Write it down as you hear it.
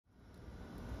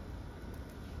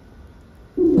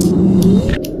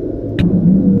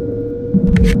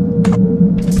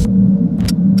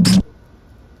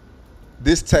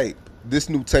this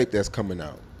new tape that's coming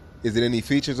out, is it any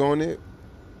features on it?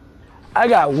 I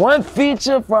got one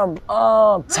feature from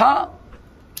Top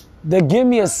to give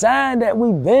me a sign that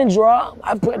we been dropped.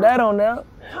 I put that on there.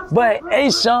 But hey,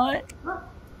 Sean,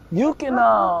 you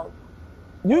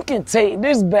can take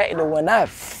this back to when I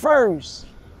first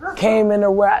came in the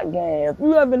rap game. If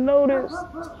you ever noticed,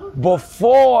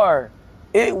 before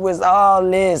it was all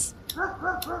this,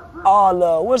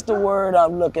 what's the word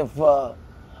I'm looking for?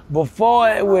 Before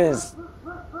it was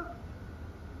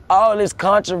all this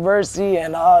controversy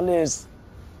and all this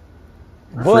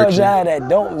bullshit that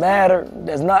don't matter,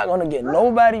 that's not gonna get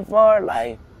nobody far,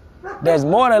 like, that's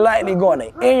more than likely gonna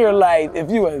end your life if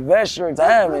you invest your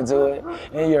time into it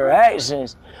and your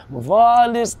actions. Before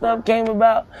all this stuff came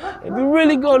about, if you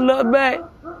really go look back,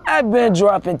 I've been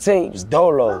dropping tapes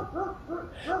dolo.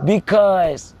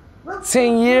 Because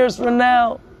 10 years from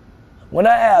now, when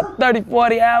I have 30,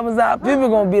 40 albums out, people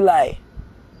gonna be like,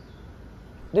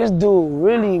 this dude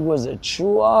really was a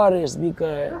true artist,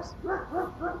 because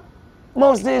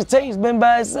most of his tapes been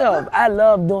by himself. I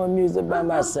love doing music by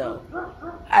myself.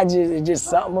 It's just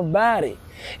something about it.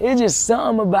 It's just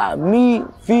something about me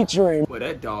featuring. Well,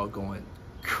 that dog going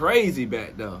crazy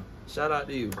back there. Shout out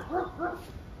to you.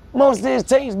 Most of his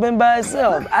tapes been by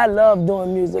himself. I love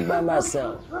doing music by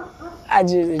myself.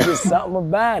 It's just something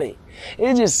about it.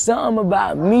 It's just something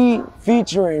about me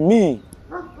featuring me.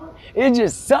 It's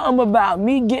just something about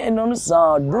me getting on the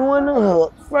song, doing the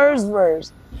hook, first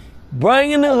verse,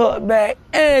 bringing the hook back,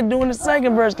 and doing the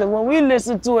second verse. Because when we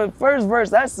listen to it, first verse,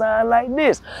 that sound like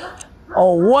this.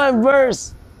 On one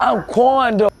verse, I'm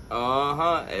Quando.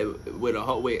 With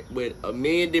a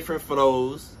million different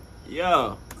flows.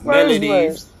 Yeah. First Melodies.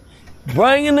 verse,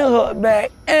 bringing the hook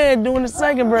back, and doing the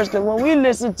second verse. Because when we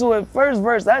listen to it, first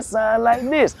verse, that sound like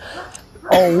this.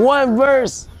 On one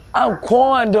verse, I'm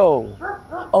Quando.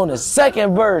 On the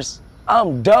second verse,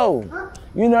 I'm Doe.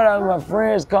 You know that my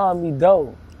friends call me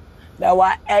Doe. That's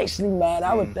why actually, man,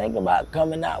 I would think about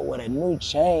coming out with a new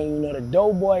chain, you know, the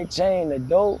Doughboy chain, the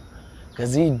dope,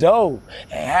 cause he dope.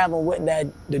 And having with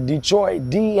the Detroit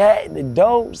D hat, the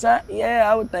dope, yeah,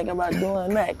 I would think about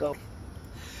doing that, go.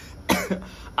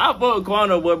 I fuck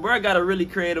Quando, but bro got a really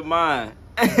creative mind.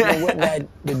 With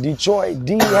the Detroit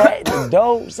D hat, the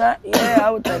dope, yeah, I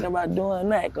would think about doing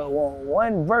that. Cause on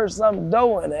one verse I'm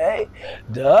doing it, hey,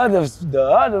 the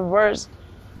other verse,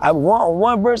 I want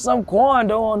one verse I'm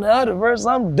Quando, on the other verse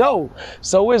I'm Doe.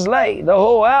 So it's like the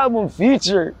whole album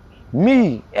featured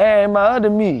me and my other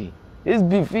me. It's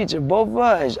be featured both of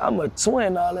us. I'm a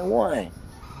twin all in one.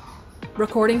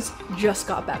 Recordings just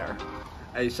got better.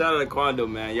 Hey, shout out to Quando,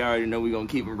 man. Y'all already know we gonna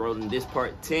keep him rolling this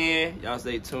part 10. Y'all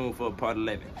stay tuned for part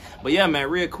 11. But yeah, man,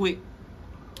 real quick.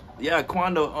 Yeah,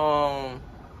 Quando,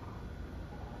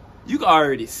 you can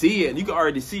already see it. You can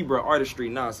already see, bro, artistry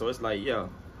now. So it's like, yeah,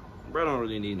 bro don't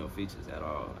really need no features at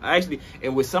all.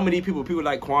 And with some of these people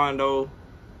like Quando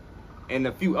and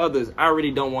a few others, I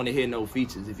really don't want to hear no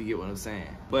features, if you get what I'm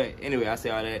saying. But anyway, I say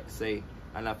all that to say,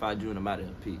 I'm not found you and I'm out of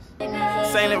here. Peace.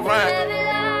 Saint Laurent,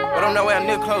 but I'm nowhere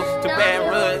near close to Baton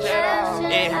Rouge.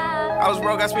 Yeah, I was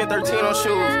broke, I spent 13 on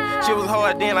shoes. She was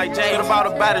hard then like Jane, could've bought a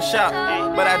body shop.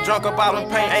 But I drunk up all them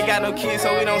paint. Ain't got no kids,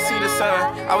 so we don't see the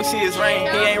sun. All we see is rain.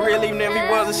 He ain't real even if he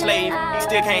was a slave.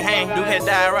 Still can't hang. Dude had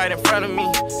died right in front of me.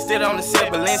 Still on the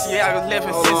set, Balenciaga left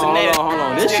in Cincinnati. Hold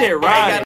on. This shit right.